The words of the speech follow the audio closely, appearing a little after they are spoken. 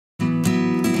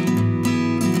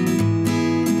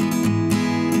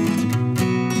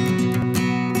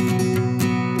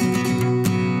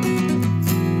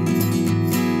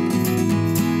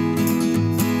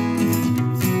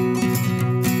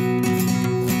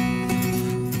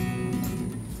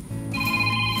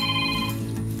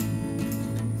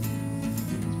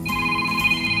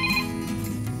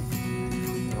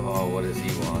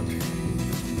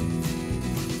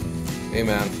Hey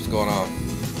man, what's going on?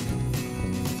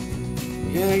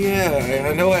 Yeah,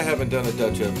 I know I haven't done a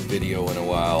Dutch oven video in a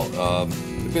while. I've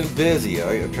been busy.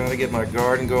 I'm trying to get my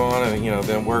garden going, and you know,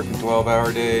 been working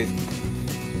 12-hour days.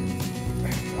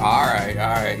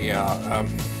 Alright, yeah.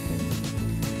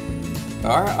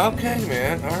 Alright, okay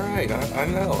man, alright, I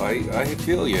know, I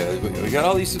feel you. We got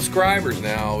all these subscribers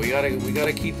now. We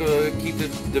gotta keep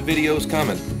the videos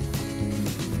coming.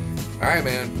 Alright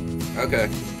man, okay,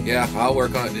 yeah, I'll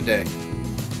work on it today.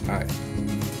 Alright,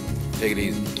 take it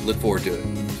easy, look forward to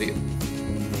it, see ya.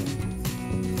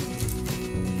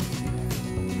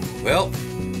 Well,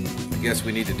 I guess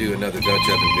we need to do another Dutch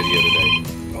oven video today.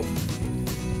 Oh,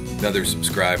 another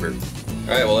subscriber.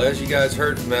 Alright, well, as you guys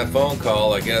heard from that phone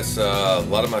call, I guess a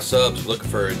lot of my subs looking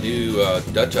for a new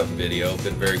Dutch oven video.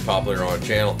 Been very popular on our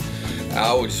channel.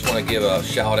 I would just want to give a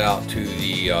shout out to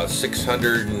the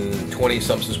 620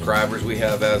 some subscribers we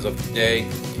have as of today.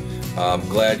 I'm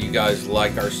glad you guys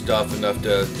like our stuff enough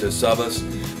to sub us.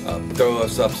 Throw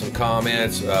us up some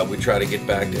comments. We try to get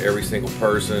back to every single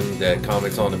person that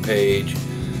comments on the page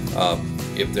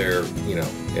if they're, you know,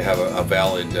 they have a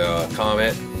valid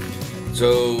comment.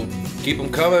 So keep them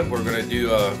coming. We're going to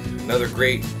do another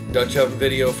great Dutch oven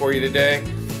video for you today.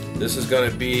 This is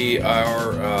going to be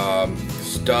our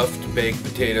stuffed baked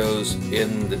potatoes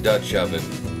in the Dutch oven.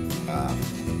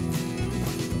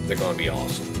 They're going to be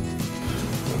awesome.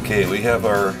 Okay, we have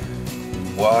our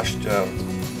washed,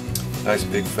 nice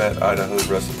big fat Idaho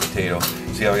russet potato.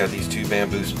 See how I got these two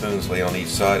bamboo spoons laid on each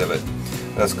side of it?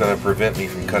 That's going to prevent me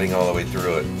from cutting all the way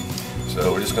through it.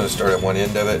 So we're just going to start at one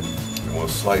end of it, and we'll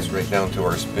slice right down to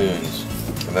our spoons,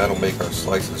 and that'll make our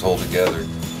slices hold together.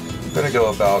 I'm going to go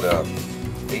about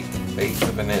eighth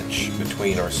of an inch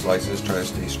between our slices, try to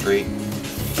stay straight. And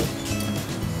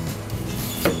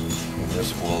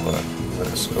this will let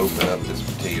us open up this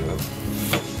potato.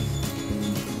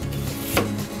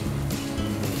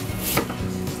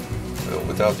 So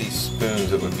without these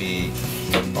spoons, it would be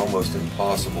almost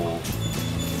impossible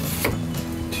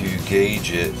to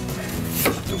gauge it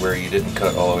to where you didn't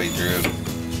cut all the way through.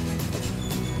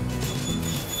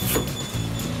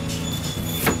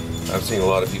 I've seen a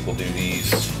lot of people do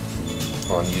these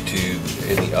on YouTube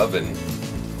in the oven.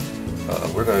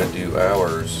 We're going to do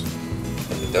ours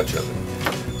in the Dutch oven.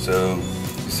 So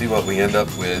you see what we end up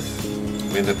with.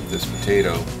 We end up with this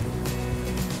potato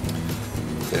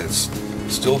that's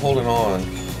still holding on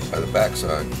by the back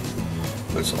side,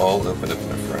 but it's all open up in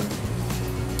the front.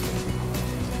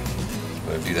 I'm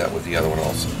going to do that with the other one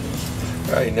also.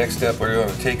 Alright, next step, we're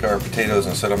going to take our potatoes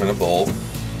and set them in a bowl.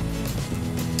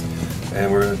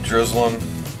 And we're going to drizzle them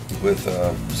with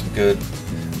some good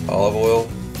olive oil.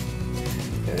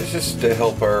 And it's just to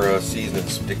help our seasoning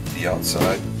stick to the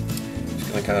outside.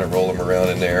 Just going to kind of roll them around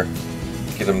in there,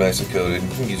 get them nice and coated. You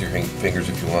can use your fingers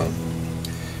if you want.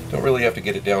 Don't really have to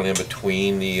get it down in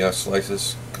between the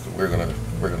slices, because we're gonna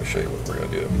show you what we're gonna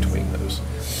do in between those.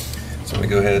 So I'm gonna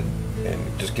go ahead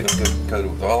and just get them good coated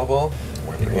with olive oil.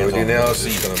 What we do now is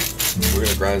we're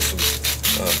gonna grind some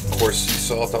coarse sea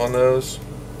salt on those.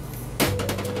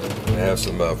 I have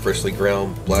some freshly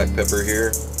ground black pepper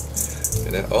here,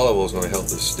 and that olive oil is going to help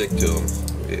us stick to them.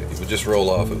 It would just roll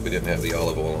off if we didn't have the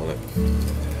olive oil on it.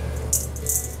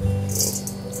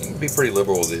 So you can be pretty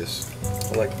liberal with this.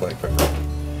 I like black pepper.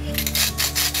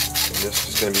 This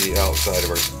is going to be the outside of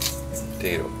our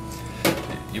potato.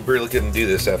 You really couldn't do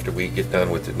this after we get done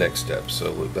with the next step,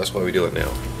 so that's why we do it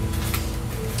now.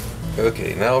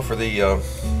 Okay, now for the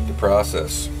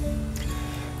process.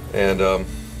 And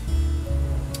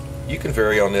you can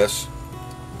vary on this.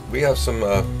 We have some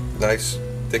nice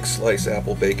thick sliced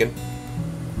apple bacon.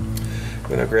 I'm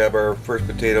going to grab our first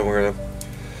potato. We're going to,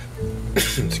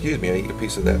 excuse me, I eat a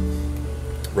piece of that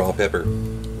raw pepper,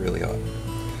 really hot.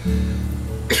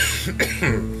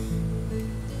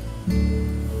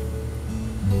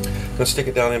 Gonna stick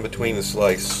it down in between the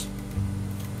slice,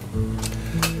 and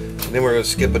then we're gonna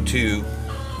skip a 2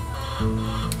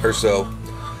 or so.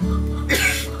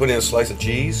 Put in a slice of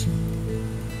cheese.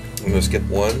 I'm gonna skip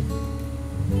 1.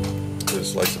 Put a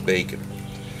slice of bacon,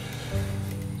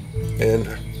 and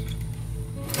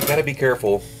you gotta be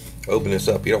careful. Open this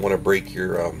up. You don't want to break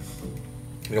your. You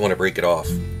don't want to break it off.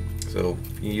 So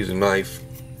you use a knife.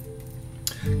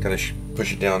 Kind of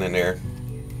push it down in there.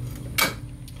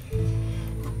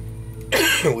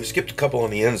 We skipped a couple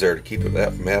on the ends there to keep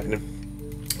that from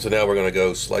happening. So now we're going to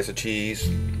go slice of cheese,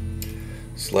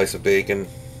 slice of bacon,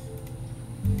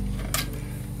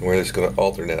 and we're just going to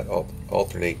alternate that all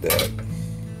the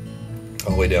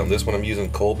way down. This one I'm using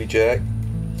Colby Jack.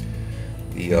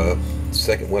 The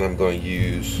second one I'm going to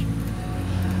use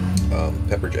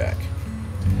Pepper Jack,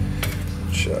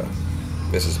 which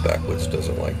Mrs. Backwoods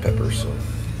doesn't like peppers, so,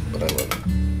 but I love it.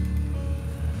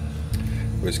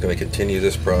 We're just going to continue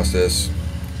this process.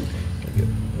 Get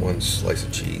one slice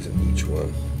of cheese in each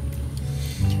one,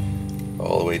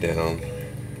 all the way down,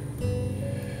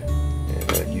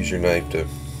 and use your knife to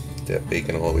get that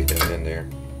bacon all the way down in there.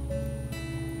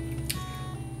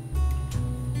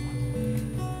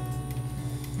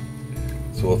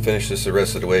 So we'll finish this the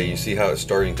rest of the way. You see how it's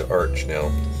starting to arch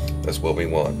now. That's what we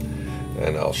want,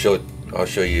 and I'll show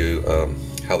you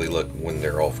how they look when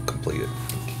they're all completed.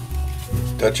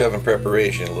 Dutch oven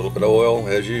preparation, a little bit of oil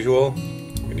as usual.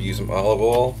 I'm going to use some olive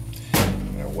oil.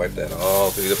 I'm going to wipe that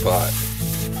all through the pot.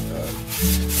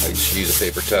 I just use a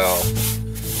paper towel.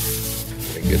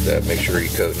 And get that, make sure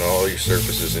you're coating all your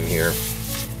surfaces in here.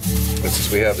 But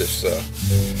since we have this,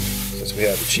 since we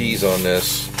have the cheese on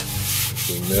this,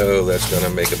 we know that's going to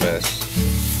make a mess.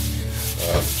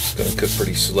 It's going to cook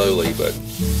pretty slowly, but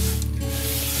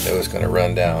I know it's going to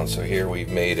run down. So here we've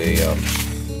made a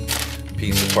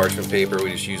piece of parchment paper.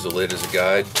 We just use the lid as a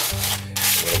guide.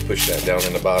 I'm going to push that down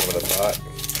in the bottom of the pot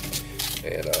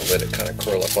and let it kind of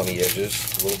curl up on the edges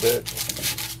a little bit.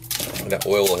 And that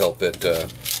oil will help it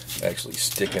actually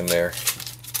stick in there.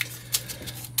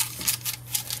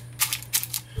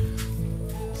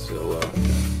 So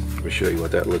let me show you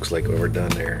what that looks like when we're done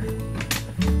there.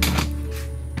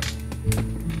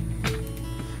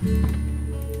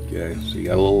 Okay, so you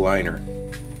got a little liner.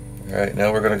 Alright,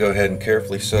 now we're going to go ahead and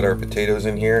carefully set our potatoes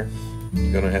in here.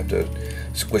 You're going to have to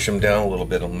squish them down a little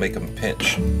bit and make them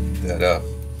pinch that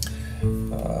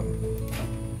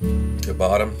the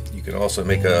bottom. You can also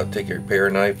make take your pair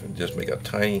knife and just make a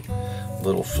tiny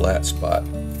little flat spot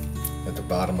at the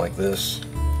bottom like this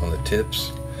on the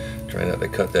tips. Try not to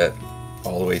cut that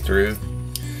all the way through,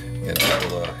 and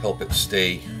that will help it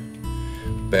stay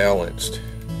balanced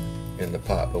in the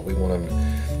pot. But we want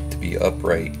them to be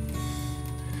upright.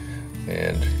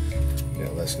 And you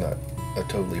know, that's not a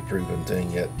totally proven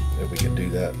thing yet that we can do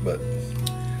that, but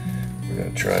we're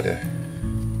going to try to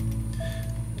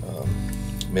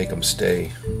make them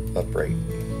stay upright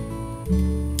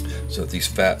so that these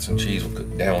fats and cheese will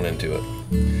cook down into it.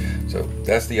 So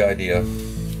that's the idea.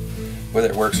 Whether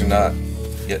it works or not,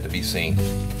 yet to be seen.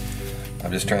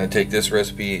 I'm just trying to take this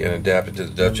recipe and adapt it to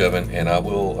the Dutch oven, and I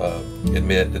will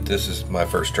admit that this is my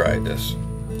first try at this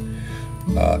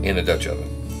in a Dutch oven.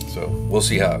 So we'll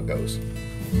see how it goes.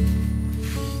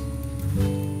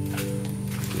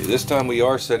 Okay, this time we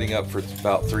are setting up for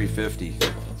about 350.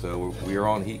 So we are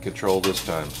on heat control this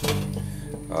time.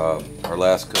 Our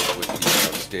last cook with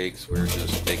the steaks, we were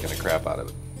just taking the crap out of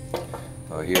it.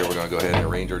 Here we're going to go ahead and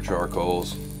arrange our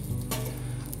charcoals,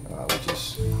 which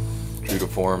is true to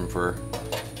form for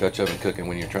Dutch oven cooking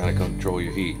when you're trying to control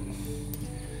your heat.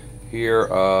 Here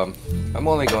I'm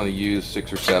only going to use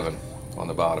 6 or 7 on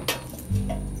the bottom.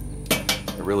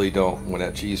 I really don't, when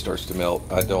that cheese starts to melt,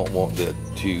 I don't want it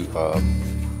to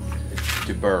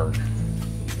burn.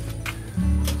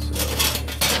 So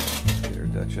get our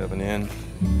Dutch oven in.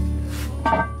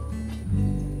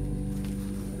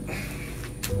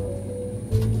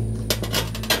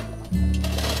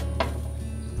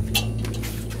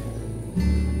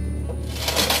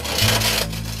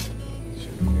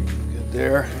 Good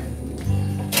there.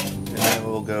 And then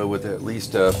we'll go with at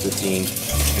least 15,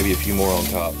 maybe a few more on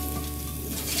top.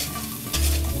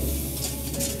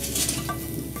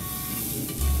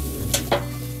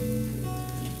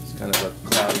 Kind of a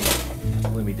cloudy,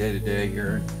 gloomy day today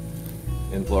here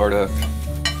in Florida.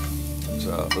 It's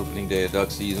opening day of duck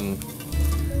season.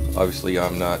 Obviously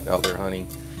I'm not out there hunting.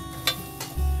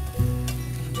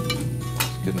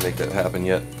 Couldn't make that happen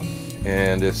yet.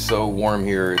 And it's so warm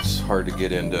here, it's hard to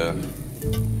get into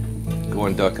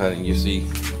going duck hunting. You see,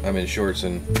 I'm in shorts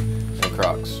and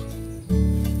Crocs.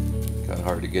 Kind of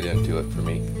hard to get into it for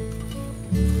me.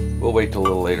 We'll wait till a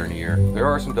little later in the year. There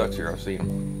are some ducks here, I've seen them.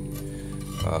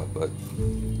 But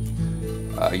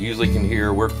I usually can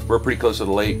hear, we're pretty close to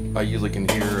the lake. I usually can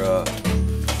hear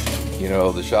you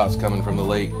know, the shots coming from the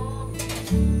lake,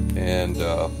 and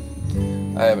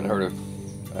I haven't heard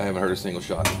a single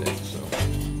shot today, so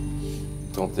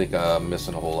don't think I'm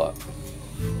missing a whole lot.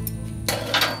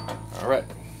 All right,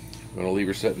 I'm gonna leave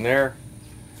her sitting there,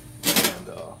 and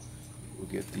we'll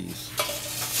get these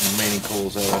remaining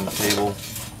coals out on the table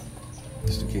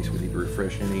just in case we need to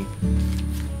refresh any.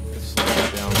 Slow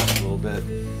it down just a little bit.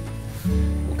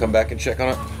 We'll come back and check on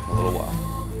it in a little while.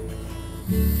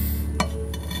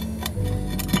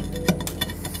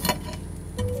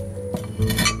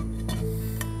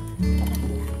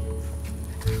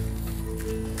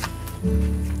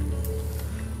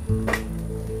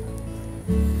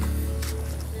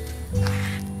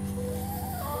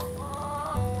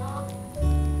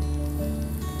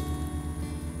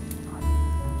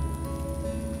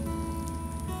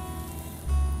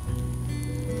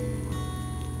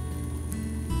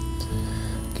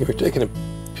 Okay, we're taking a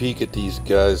peek at these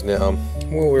guys now.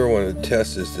 What we want to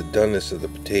test is the doneness of the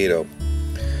potato.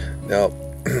 Now,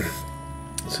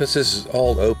 since this is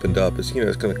all opened up, it's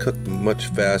it's going to cook much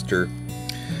faster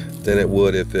than it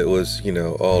would if it was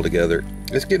all together.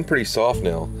 It's getting pretty soft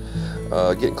now,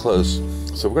 getting close.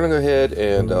 So we're going to go ahead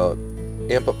and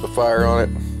amp up the fire on it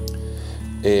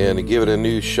and give it a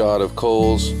new shot of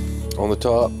coals on the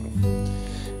top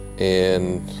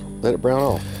and let it brown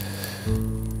off.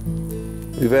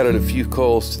 We've added a few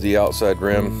coals to the outside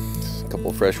rim, a couple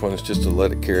of fresh ones just to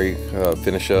let it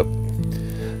finish up.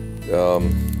 Need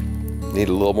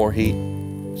a little more heat,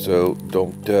 so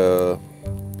don't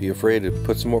be afraid to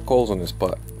put some more coals on this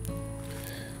pot.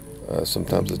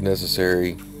 Sometimes it's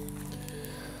necessary.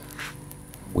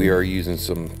 We are using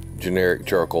some generic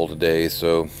charcoal today,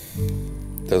 so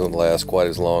it doesn't last quite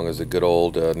as long as the good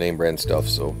old name brand stuff,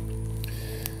 so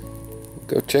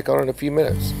go check on it in a few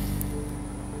minutes.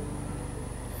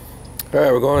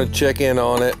 Alright, we're going to check in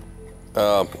on it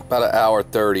about an hour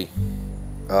 30.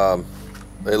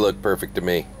 They look perfect to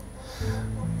me.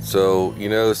 So you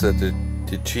notice that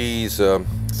the cheese, some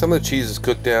of the cheese is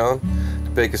cooked down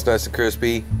to make it nice and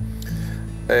crispy,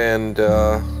 and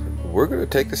we're going to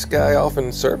take this guy off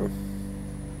and serve him.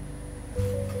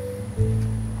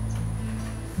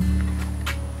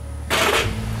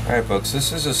 Alright folks,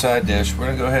 this is a side dish. We're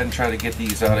going to go ahead and try to get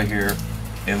these out of here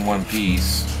in one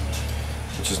piece,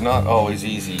 which is not always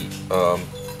easy.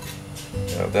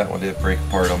 That one did break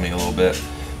apart on me a little bit.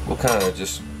 We'll kind of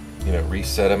just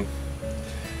reset them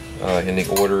in the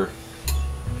order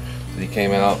that he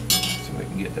came out, so we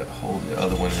can get to hold the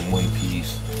other one in one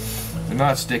piece. They're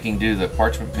not sticking due to the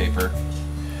parchment paper,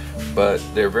 but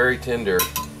they're very tender,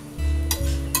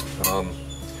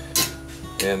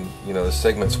 and the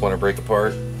segments want to break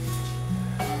apart.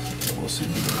 So we'll see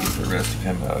if we can get the rest of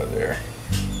him out of there.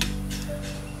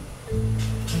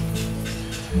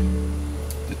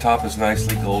 The top is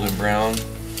nicely golden brown.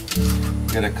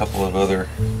 Get a couple of other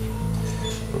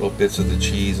little bits of the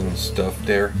cheese and stuff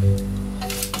there,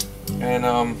 and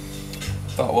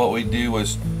thought what we'd do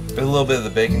was put a little bit of the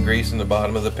bacon grease in the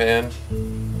bottom of the pan.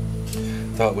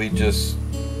 Thought we'd just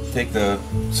take the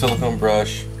silicone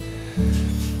brush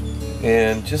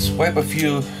and just wipe a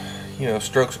few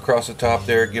strokes across the top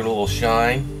there, give it a little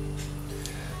shine,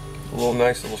 a little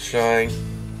nice little shine,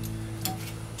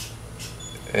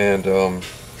 and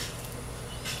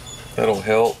that'll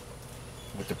help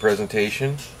with the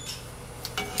presentation.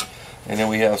 And then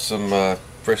we have some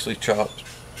freshly chopped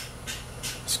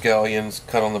scallions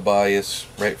cut on the bias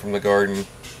right from the garden,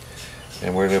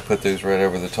 and we're going to put those right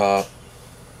over the top,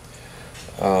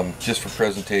 just for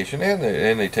presentation, and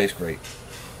they taste great.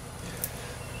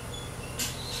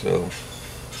 So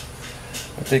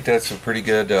I think that's a pretty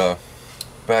good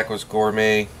Backwoods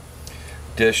gourmet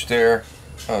dish there.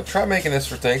 Try making this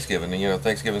for Thanksgiving.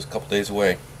 Thanksgiving's a couple days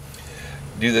away.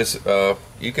 Do this.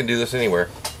 You can do this anywhere.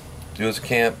 Do it at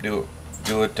camp. Do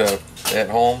it at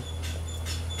home,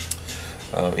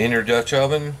 in your Dutch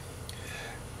oven.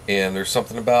 And there's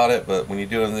something about it, but when you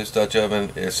do it in this Dutch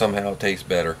oven, it somehow tastes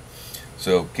better.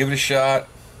 So give it a shot.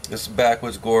 This is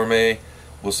Backwoods Gourmet.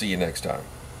 We'll see you next time.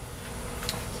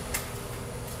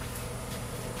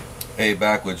 Hey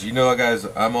Backwoods, guys,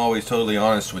 I'm always totally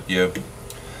honest with you.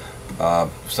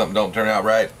 If something don't turn out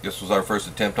right, this was our first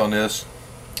attempt on this.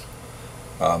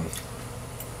 It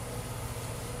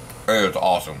was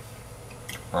awesome.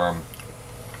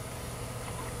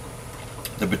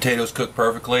 The potatoes cooked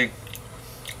perfectly.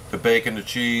 The bacon, the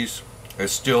cheese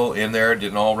is still in there. It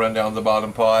didn't all run down the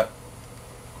bottom pot.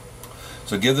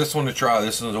 So give this one a try.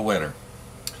 This is a winner.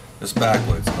 This is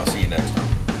Backwoods. I'll see you next time.